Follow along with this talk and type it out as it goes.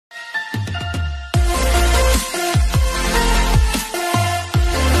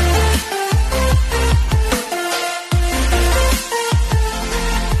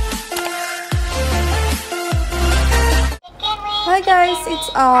it's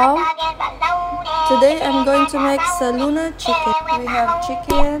all. Today I'm going to make Salona chicken. We have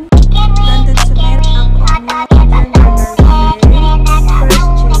chicken, blended tomato, onion, ginger, garlic, fresh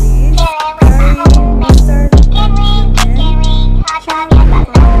chilies, curry, mustard, and cumin, chopped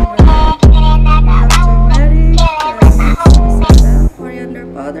coriander, turmeric, coriander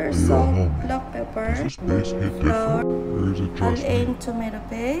powder, salt, black pepper, flour, all-in tomato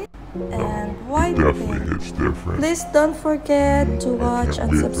paste, and white paint. Please don't forget to watch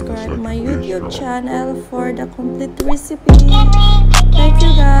and subscribe my YouTube channel for the complete recipe. Thank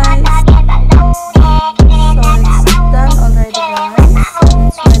you guys. So it's done already guys.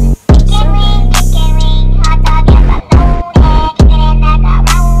 It's ready for serving.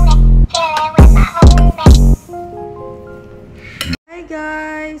 Hi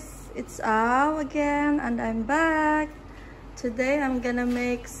guys, it's Al again and I'm back. Today I'm gonna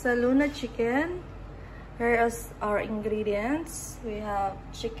make Salona chicken. Here is our ingredients. We have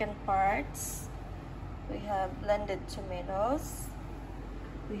chicken parts, we have blended tomatoes,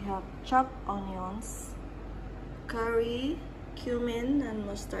 we have chopped onions, curry, cumin and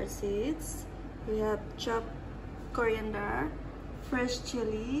mustard seeds, we have chopped coriander, fresh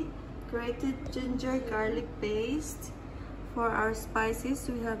chili, grated ginger garlic paste. For our spices,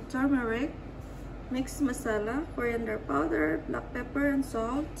 we have turmeric, mixed masala, coriander powder, black pepper and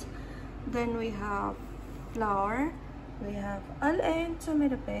salt. Then we have flour, we have all-in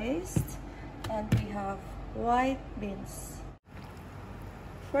tomato paste, and we have white beans.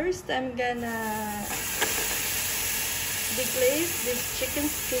 First, I'm gonna deglaze this chicken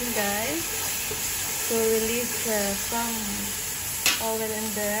skin guys to release some oil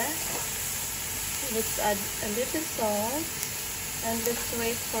in there. Let's add a little salt and let's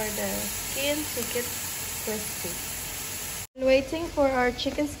wait for the skin to get crispy. Waiting for our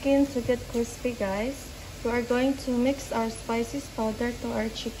chicken skin to get crispy guys, we are going to mix our spices powder to our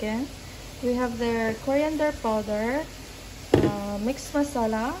chicken. We have the coriander powder, mixed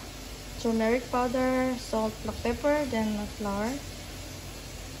masala, turmeric powder, salt, black pepper, then flour.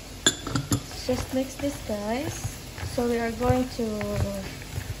 Just mix this guys. So we are going to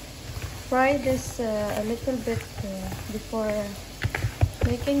fry this a little bit before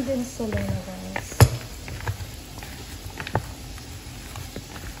making the Salona guys.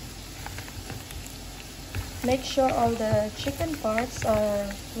 Make sure all the chicken parts are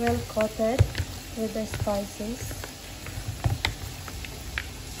well coated with the spices.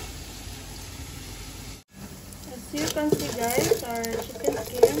 As you can see guys, our chicken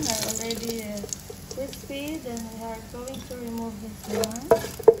skin are already crispy. Then we are going to remove this one.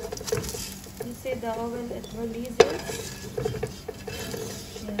 You see the oil it releases.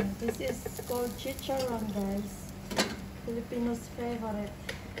 Yeah, this is called chicharron guys, Filipinos favorite.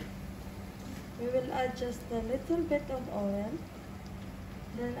 We will add just a little bit of oil.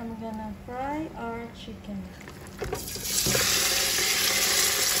 Then I'm gonna fry our chicken.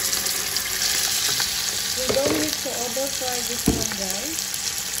 We don't need to over fry this one guys.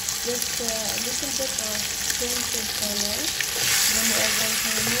 Just a little bit of change in color. Then we are going to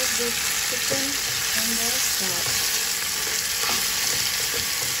remove this chicken from the fat.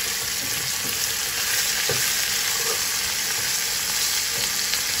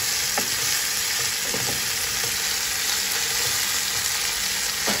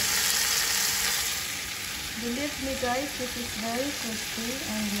 Believe me guys, this is very crispy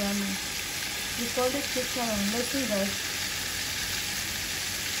and yummy. We call it chicharron. Listen guys.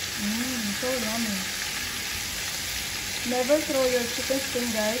 So yummy. Never throw your chicken skin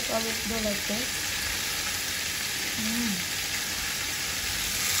guys, always do like this.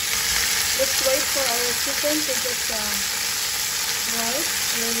 Let's wait for our chicken to get right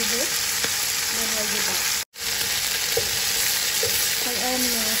a little bit. Then we'll be back. I am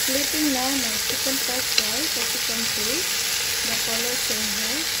flipping now my chicken parts guys. As you can see, the color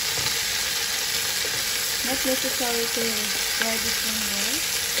changes. Not necessary to fry this one guys.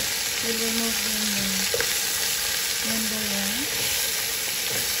 We'll remove them one by one.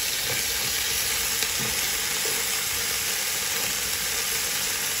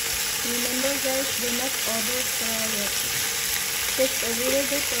 Remember guys, do not over fry it. Just a little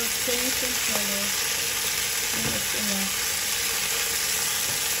bit of change in color and it's enough.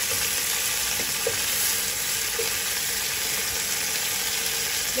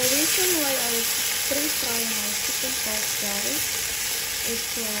 The reason why I pre-fry my chicken parts guys is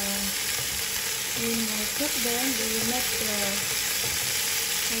when I cook them, they will not, I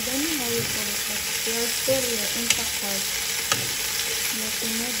don't know how you call it, but they are still intact parts. But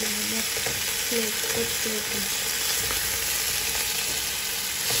you know, they will not get flaky.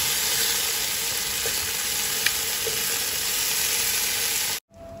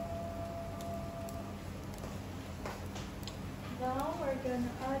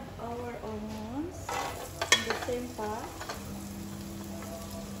 gonna add our onions in the same pot.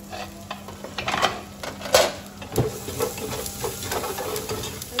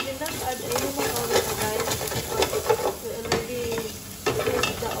 I did not add any more oil, guys, because we already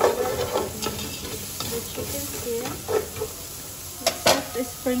used the oil on the chicken skin. Let's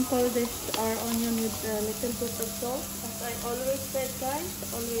just sprinkle this our onion with a little bit of salt. As I always said, guys,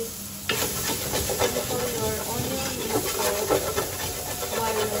 always sprinkle your onion with salt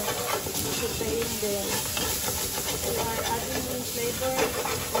while sauteing them. We are adding in flavor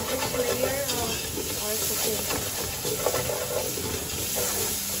in each layer of our chicken.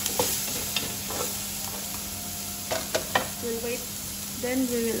 We'll wait. Then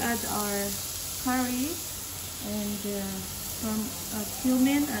we will add our curry and some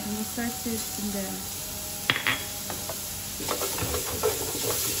cumin and mustard seeds in there.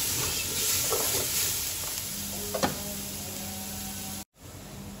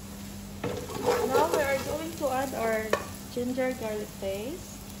 Now we are going to add our ginger garlic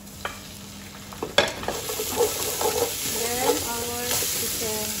paste. Then our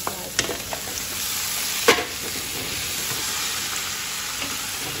chicken pot.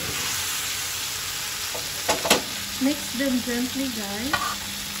 Mix them gently, guys.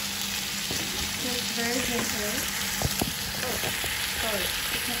 Just very gentle. Oh, sorry.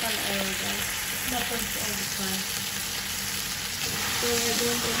 It's not an oil, guys. It happens all the time. So we're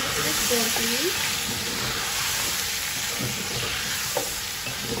going to mix it gently.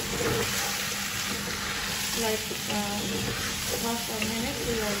 Like half a minute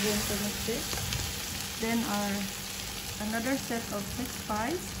we are going to mix it. Then another set of 6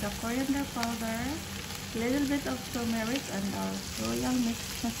 spices, the coriander powder, little bit of turmeric, and our royal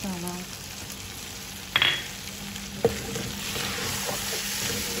mixed masala.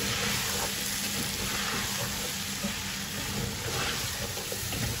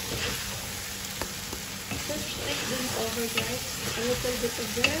 Just take them over, guys. A little bit of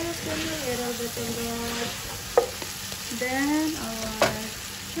this and a little bit of that. Then our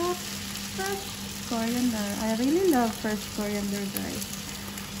chopped fresh coriander. I really love fresh coriander, guys.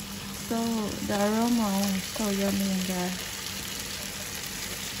 So the aroma is so yummy in there.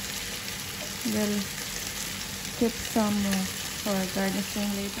 We'll keep some for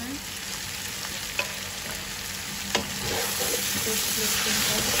garnishing later. Just flip them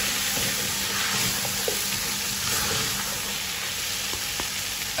over.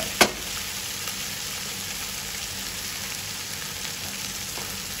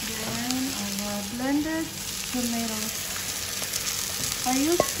 Then our blended tomatoes. I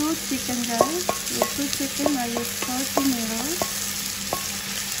use 2 chicken, guys. With 2 chicken, I use 4 tomatoes.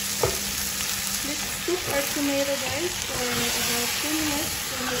 Let's cook our tomato, guys, for about 2 minutes.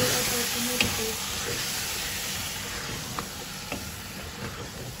 Then we will add our tomato paste.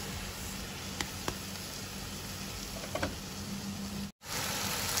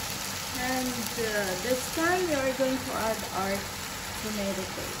 And this time we are going to add our tomato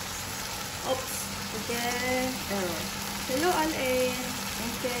paste. Oops, again, error. Hello, Alain. In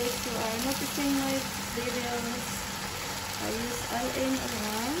case you are noticing my videos, I use Alain a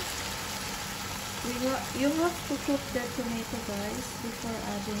lot. You have to cook the tomato, guys, before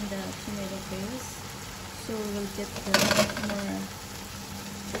adding the tomato paste, so we'll get the more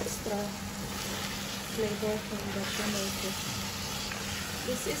extra flavor from the tomato.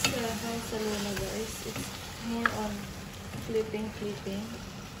 This is the house Salona, guys. It's more on flipping.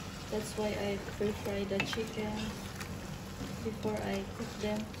 That's why I pre-fry the chicken before I cook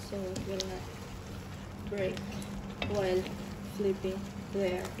them, so it will not break while flipping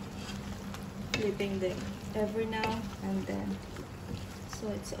them every now and then. So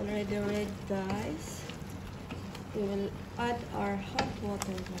it's already ready, guys. We will add our hot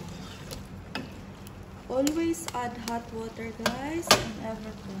water now. Always add hot water, guys, in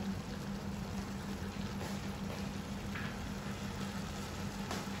everything.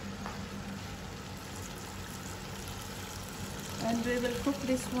 And we will cook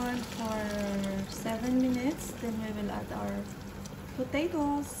this one for 7 minutes. Then we will add our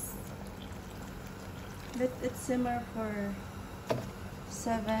potatoes. Let it simmer for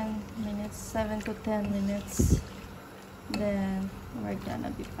 7 to 10 minutes. Then we're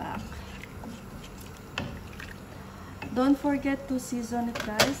gonna be back. Don't forget to season it,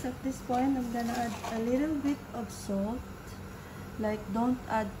 guys. At this point, I'm gonna add a little bit of salt. Like, don't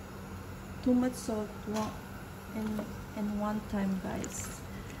add too much salt in one time, guys.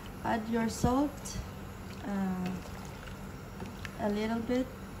 Add your salt a little bit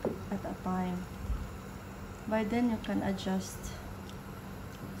at a time. By then you can adjust.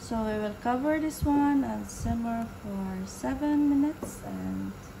 So we will cover this one and simmer for 7 minutes,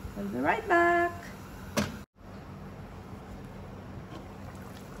 and we'll be right back.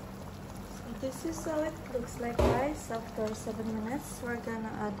 So this is how it looks like, guys. After 7 minutes, we're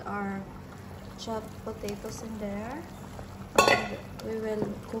gonna add our chopped potatoes in there. And we will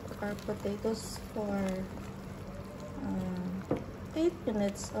cook our potatoes for 8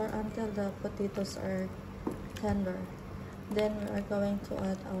 minutes or until the potatoes are tender. Then we are going to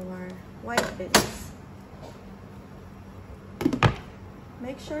add our white beans.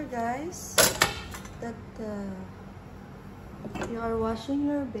 Make sure, guys, that you are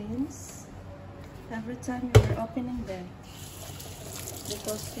washing your beans every time you are opening them,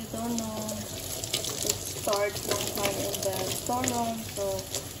 because you don't know it's stored long time in the storeroom, so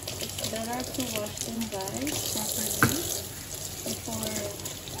it's better to wash them, guys, properly before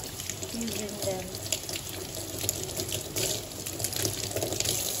using them.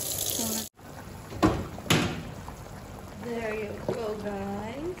 There you go,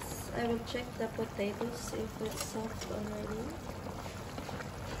 guys. I will check the potatoes if it's soft already.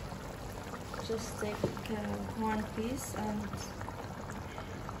 Just take one piece and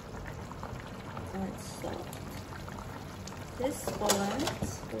it's soft. This point,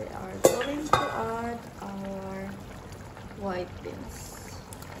 we are going to add our white beans.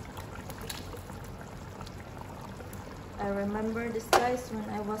 I remember this, guys, when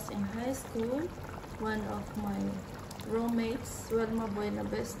I was in high school. One of my roommates, Wilma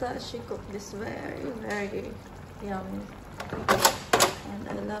Buenavista, she cooked this very yummy, and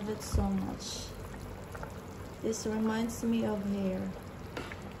I love it so much. This reminds me of her.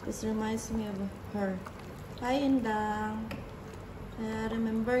 This reminds me of her. Hi, Indang.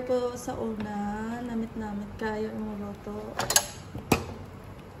 Remember ko sa una, namit-namit kayo imuluto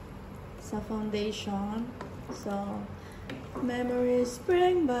sa foundation. So, memories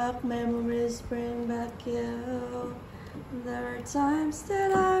bring back, you. There are times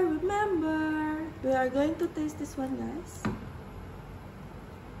that I remember. We are going to taste this one, guys.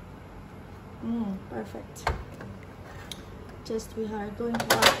 Perfect. Just we are going to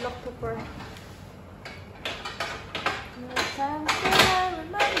add black pepper. There are times that I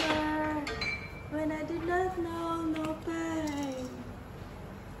remember when I did not know no pain,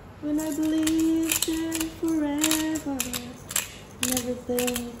 when I believed in forever and everything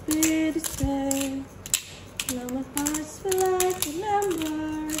would be the same. Now my heart's feel like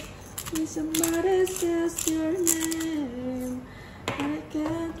remember when somebody says your name, and I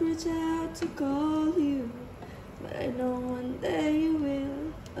can't reach out to call you, but I know one day you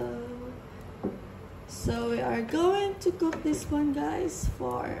will. So we are going to cook this one, guys,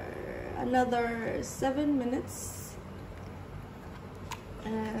 for another 7 minutes,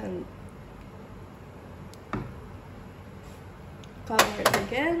 and cover it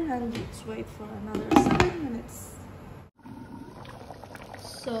again, and let's wait for another 7 minutes.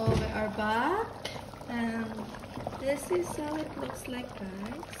 So we are back, and this is how it looks like,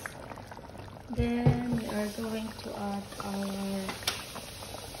 guys. Then we are going to add our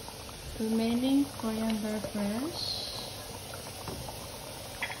remaining coriander fresh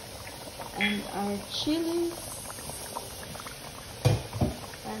and our chilies,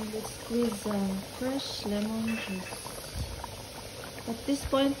 and let's squeeze some fresh lemon juice. At this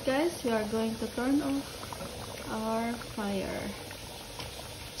point, guys, we are going to turn off our fire.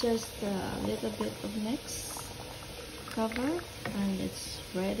 Just a little bit of mix, cover, and it's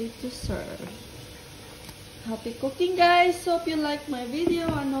ready to serve. Happy cooking, guys. Hope you like my video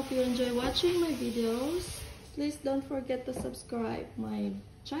and hope you enjoy watching my videos. Please don't forget to subscribe my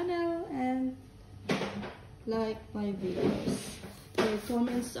channel and like my videos. Your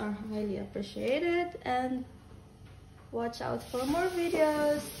comments are highly appreciated, and watch out for more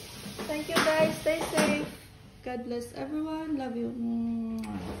videos. Thank you, guys. Stay safe. God bless everyone. Love you.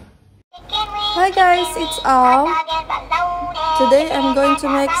 Hi guys, it's Al. Today I'm going to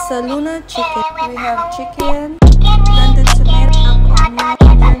make Salona chicken. We have chicken, blended tomato,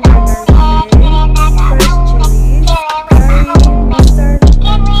 onion, fresh chilies, curry, mustard,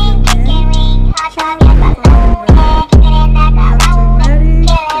 and cumin, chopped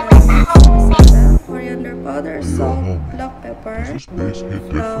coriander powder, salt, black pepper,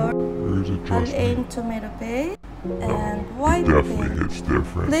 flour, al-ain tomato paste, and white beans.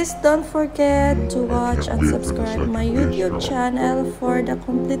 Please don't forget to watch and subscribe my YouTube channel for the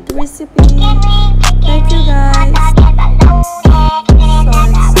complete recipe. Thank you, guys. So